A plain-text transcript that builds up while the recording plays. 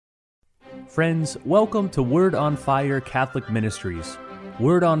Friends, welcome to Word on Fire Catholic Ministries.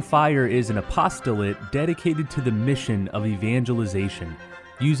 Word on Fire is an apostolate dedicated to the mission of evangelization,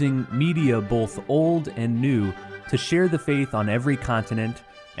 using media both old and new to share the faith on every continent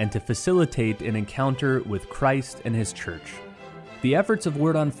and to facilitate an encounter with Christ and His Church. The efforts of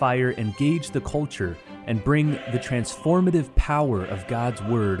Word on Fire engage the culture and bring the transformative power of God's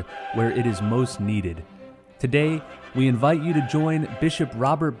Word where it is most needed. Today, we invite you to join Bishop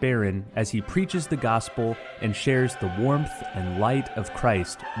Robert Barron as he preaches the gospel and shares the warmth and light of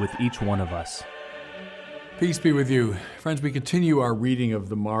Christ with each one of us. Peace be with you. Friends, we continue our reading of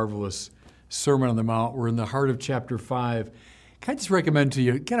the marvelous Sermon on the Mount. We're in the heart of chapter 5. Can I just recommend to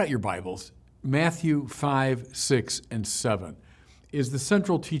you, get out your Bibles. Matthew 5, 6, and 7 is the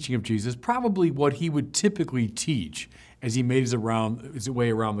central teaching of Jesus, probably what he would typically teach as he made his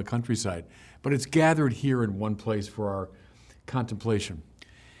way around the countryside. But it's gathered here in one place for our contemplation.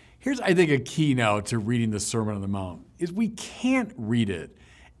 Here's, I think, a key now to reading the Sermon on the Mount, is we can't read it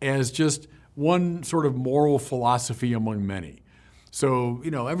as just one sort of moral philosophy among many. So,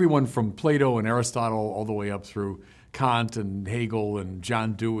 everyone from Plato and Aristotle all the way up through Kant and Hegel and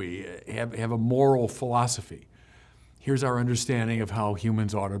John Dewey have a moral philosophy. Here's our understanding of how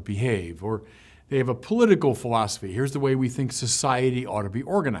humans ought to behave. Or they have a political philosophy. Here's the way we think society ought to be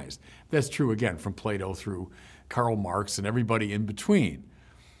organized. That's true, again, from Plato through Karl Marx and everybody in between.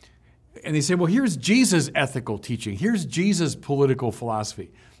 And they say, well, here's Jesus' ethical teaching. Here's Jesus' political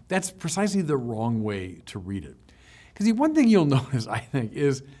philosophy. That's precisely the wrong way to read it. Because one thing you'll notice, I think,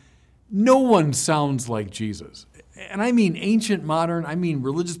 is no one sounds like Jesus. And I mean ancient, modern, I mean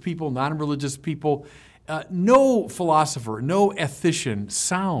religious people, non-religious people. No philosopher, no ethician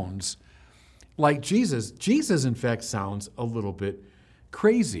sounds like Jesus. Jesus, in fact, sounds a little bit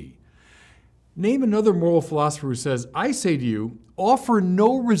crazy. Name another moral philosopher who says, I say to you, offer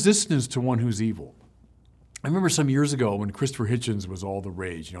no resistance to one who's evil. I remember some years ago when Christopher Hitchens was all the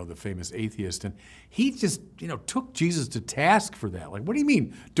rage, the famous atheist, and he just, took Jesus to task for that. Like, what do you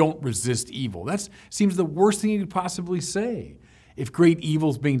mean, don't resist evil? That seems the worst thing you could possibly say. If great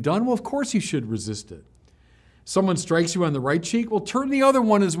evil's being done, well, of course you should resist it. Someone strikes you on the right cheek, well, turn the other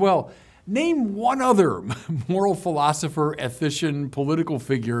one as well. Name one other moral philosopher, ethician, political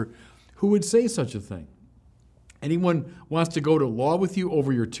figure who would say such a thing. Anyone wants to go to law with you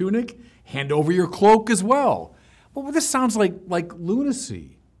over your tunic, hand over your cloak as well. Well, this sounds like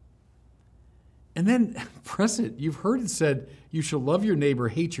lunacy. And then, press it, you've heard it said, you shall love your neighbor,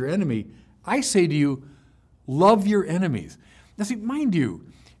 hate your enemy. I say to you, love your enemies. Now see, mind you,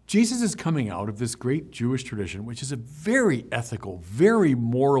 Jesus is coming out of this great Jewish tradition, which is a very ethical, very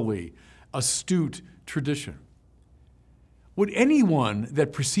morally astute tradition. Would anyone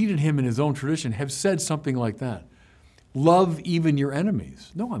that preceded him in his own tradition have said something like that? Love even your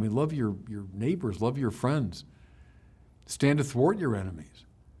enemies. No, love your neighbors, love your friends. Stand athwart your enemies.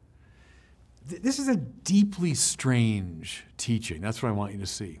 This is a deeply strange teaching. That's what I want you to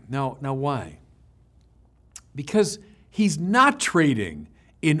see. Now why? Because he's not trading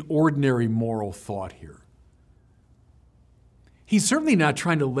in ordinary moral thought here. He's certainly not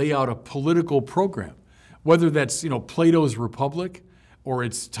trying to lay out a political program, whether that's, Plato's Republic, or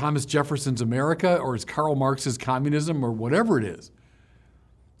it's Thomas Jefferson's America, or it's Karl Marx's communism, or whatever it is.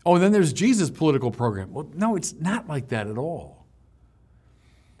 Oh, and then there's Jesus' political program. Well, no, it's not like that at all.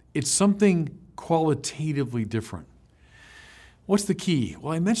 It's something qualitatively different. What's the key?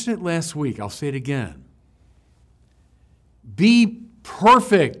 Well, I mentioned it last week. I'll say it again. Be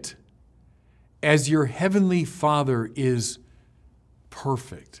perfect as your heavenly Father is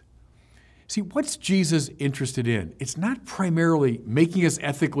perfect. See, what's Jesus interested in? It's not primarily making us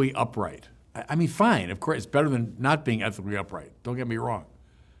ethically upright. Fine, of course, it's better than not being ethically upright. Don't get me wrong.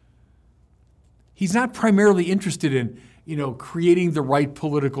 He's not primarily interested in, creating the right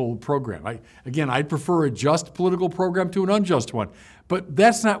political program. I'd prefer a just political program to an unjust one, but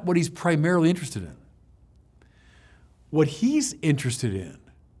that's not what he's primarily interested in. What he's interested in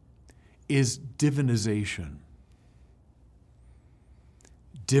is divinization.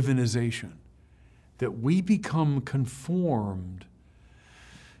 Divinization. That we become conformed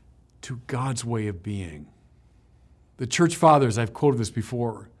to God's way of being. The church fathers, I've quoted this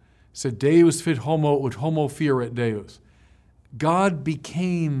before, said, Deus fit homo ut homo fieret Deus. God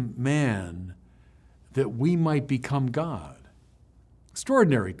became man that we might become God.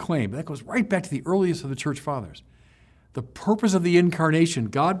 Extraordinary claim. That goes right back to the earliest of the church fathers. The purpose of the incarnation,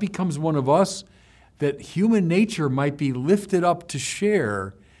 God becomes one of us that human nature might be lifted up to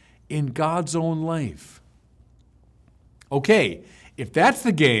share in God's own life. Okay, if that's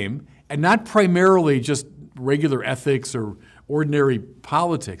the game, and not primarily just regular ethics or ordinary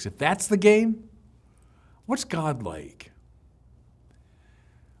politics, if that's the game, what's God like?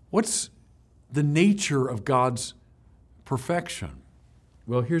 What's the nature of God's perfection?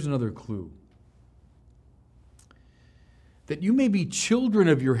 Well, here's another clue. That you may be children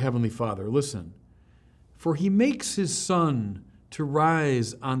of your heavenly Father. Listen, for he makes his sun to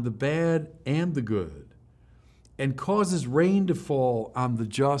rise on the bad and the good, and causes rain to fall on the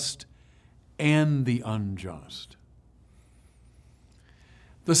just and the unjust.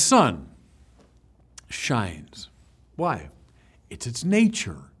 The sun shines. Why? It's its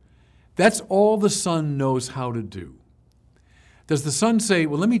nature. That's all the sun knows how to do. Does the sun say,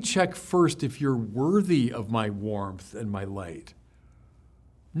 well, let me check first if you're worthy of my warmth and my light?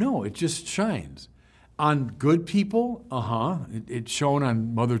 No, it just shines. On good people, it's shown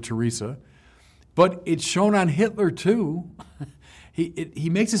on Mother Teresa, but it's shown on Hitler too. He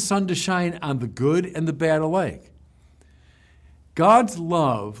makes his sun to shine on the good and the bad alike. God's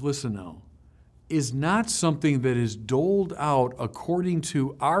love, listen now, is not something that is doled out according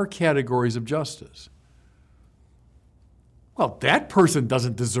to our categories of justice. Well, that person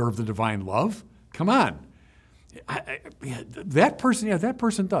doesn't deserve the divine love. Come on. That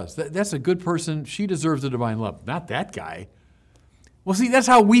person does. That's a good person. She deserves the divine love. Not that guy. Well, see, that's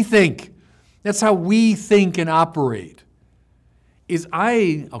how we think. That's how we think and operate.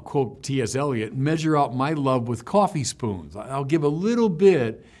 I'll quote T.S. Eliot, measure out my love with coffee spoons. I'll give a little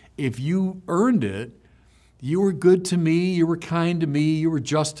bit if you earned it. You were good to me, you were kind to me, you were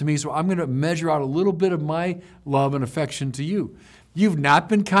just to me, so I'm going to measure out a little bit of my love and affection to you. You've not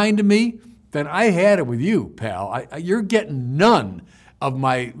been kind to me, then I had it with you, pal. You're getting none of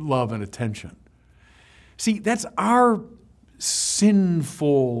my love and attention. See, that's our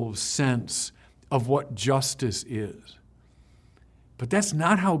sinful sense of what justice is. But that's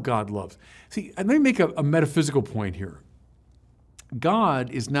not how God loves. See, let me make a metaphysical point here.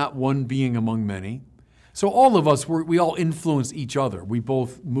 God is not one being among many. So all of us, we all influence each other. We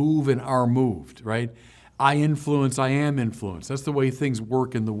both move and are moved, right? I influence, I am influenced. That's the way things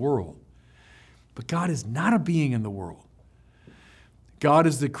work in the world. But God is not a being in the world. God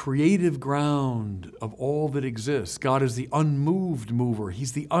is the creative ground of all that exists. God is the unmoved mover.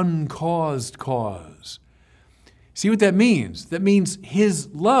 He's the uncaused cause. See what that means? That means his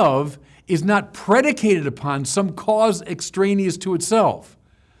love is not predicated upon some cause extraneous to itself.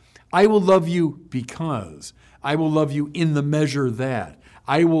 I will love you because. I will love you in the measure that.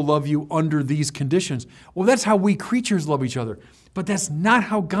 I will love you under these conditions. Well, that's how we creatures love each other. But that's not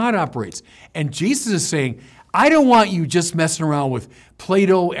how God operates. And Jesus is saying, I don't want you just messing around with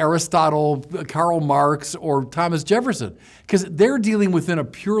Plato, Aristotle, Karl Marx, or Thomas Jefferson, because they're dealing within a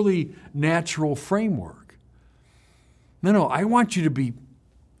purely natural framework. No, I want you to be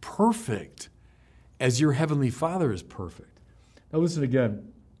perfect as your heavenly Father is perfect. Now listen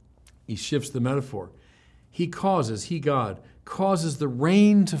again. He shifts the metaphor. God, causes the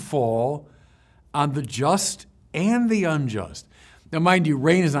rain to fall on the just and the unjust. Now, mind you,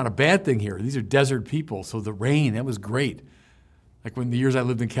 rain is not a bad thing here. These are desert people, so the rain, that was great. Like when the years I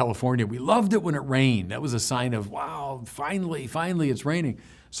lived in California, we loved it when it rained. That was a sign of, wow, finally it's raining.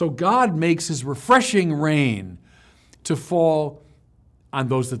 So God makes his refreshing rain to fall on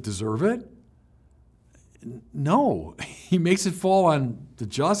those that deserve it? No, he makes it fall on the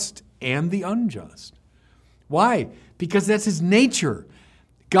just and the unjust. Why? Because that's his nature.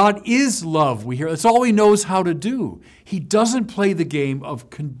 God is love, we hear. That's all he knows how to do. He doesn't play the game of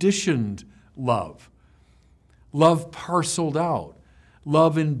conditioned love. Love parceled out.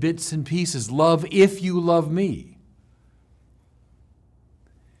 Love in bits and pieces. Love if you love me.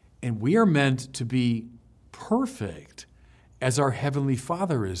 And we are meant to be perfect as our Heavenly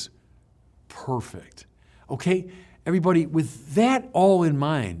Father is perfect. Okay, everybody, with that all in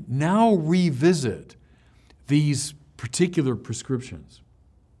mind, now revisit these particular prescriptions.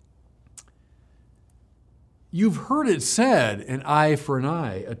 You've heard it said, an eye for an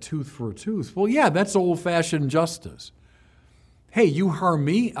eye, a tooth for a tooth. Well, yeah, that's old-fashioned justice. Hey, you harm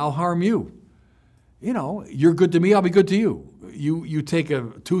me, I'll harm you. You know, you're good to me, I'll be good to you. You take a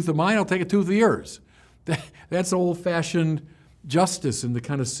tooth of mine, I'll take a tooth of yours. That's old-fashioned justice in the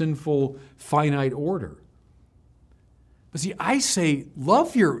kind of sinful, finite order. But see, I say,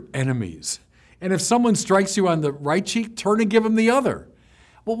 love your enemies. And if someone strikes you on the right cheek, turn and give them the other.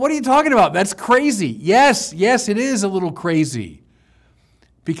 Well, what are you talking about? That's crazy. Yes, it is a little crazy.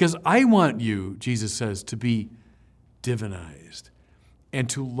 Because I want you, Jesus says, to be divinized and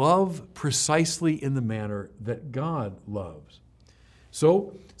to love precisely in the manner that God loves.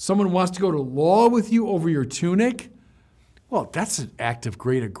 So, someone wants to go to law with you over your tunic? Well, that's an act of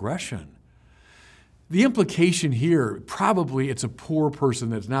great aggression. The implication here, probably it's a poor person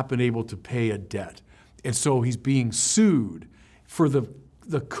that's not been able to pay a debt. And so he's being sued for the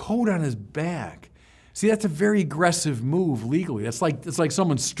coat on his back. See, that's a very aggressive move legally. It's like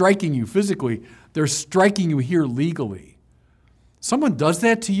someone striking you physically. They're striking you here legally. Someone does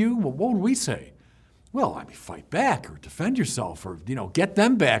that to you, well, what would we say? Well, I mean, fight back or defend yourself or, get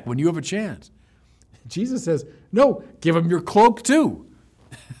them back when you have a chance. Jesus says, no, give them your cloak too.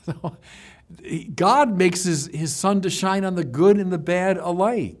 God makes his sun to shine on the good and the bad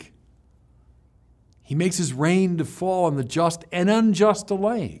alike. He makes his rain to fall on the just and unjust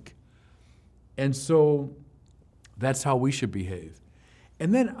alike. And so that's how we should behave.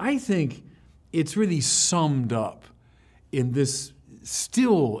 And then I think it's really summed up in this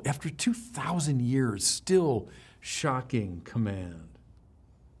still, after 2,000 years, still shocking command.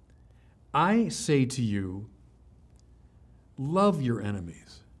 I say to you, love your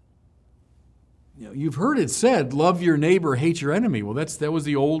enemies. You've heard it said, love your neighbor, hate your enemy. Well, that was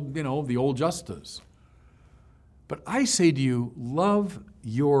the old justice. But I say to you, love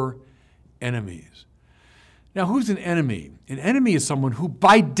your enemies. Now, who's an enemy? An enemy is someone who,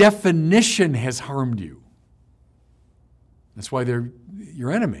 by definition, has harmed you. That's why they're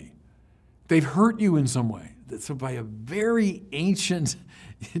your enemy. They've hurt you in some way. So by a very ancient,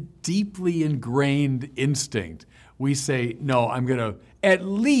 deeply ingrained instinct, we say, no, I'm going to at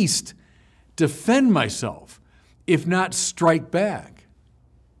least defend myself, if not strike back.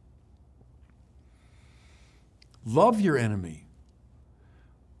 Love your enemy.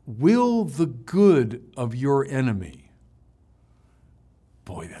 Will the good of your enemy.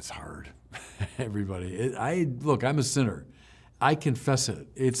 Boy, that's hard. Everybody. I'm a sinner. I confess it.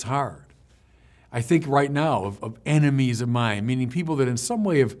 It's hard. I think right now of enemies of mine, meaning people that in some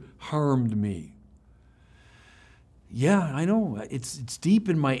way have harmed me. Yeah, I know. It's deep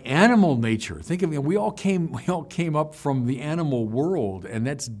in my animal nature. Think of it. We all came up from the animal world, and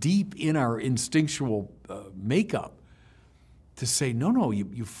that's deep in our instinctual makeup. To say, no,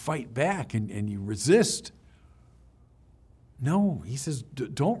 you fight back and you resist. No, he says,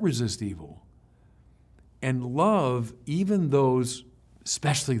 don't resist evil. And love even those,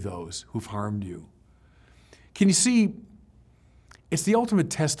 especially those who've harmed you. Can you see, it's the ultimate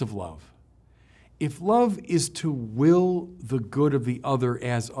test of love. If love is to will the good of the other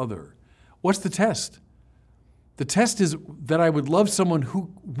as other, what's the test? The test is that I would love someone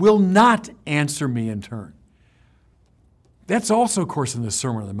who will not answer me in turn. That's also, of course, in the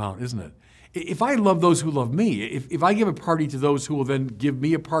Sermon on the Mount, isn't it? If I love those who love me, if I give a party to those who will then give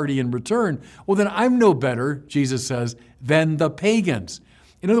me a party in return, well, then I'm no better, Jesus says, than the pagans.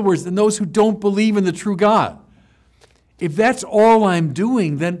 In other words, than those who don't believe in the true God. If that's all I'm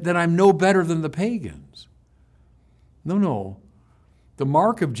doing, then I'm no better than the pagans. No. The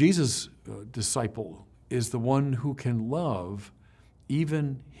mark of Jesus' disciple is the one who can love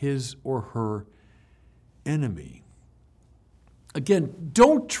even his or her enemy. Again,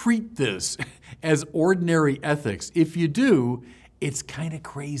 don't treat this as ordinary ethics. If you do, it's kind of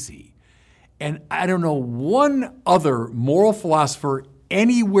crazy. And I don't know one other moral philosopher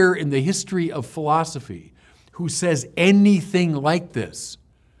anywhere in the history of philosophy who says anything like this.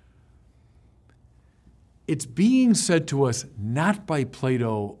 It's being said to us not by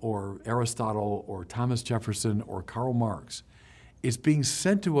Plato or Aristotle or Thomas Jefferson or Karl Marx. It's being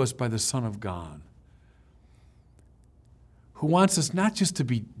said to us by the Son of God, who wants us not just to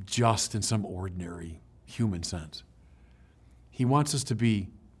be just in some ordinary human sense. He wants us to be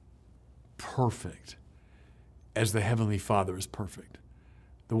perfect as the Heavenly Father is perfect,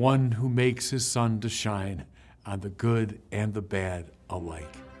 the one who makes his sun to shine on the good and the bad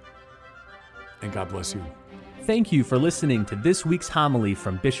alike. And God bless you. Thank you for listening to this week's homily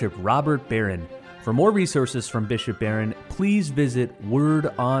from Bishop Robert Barron. For more resources from Bishop Barron, please visit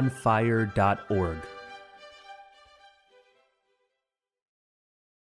wordonfire.org.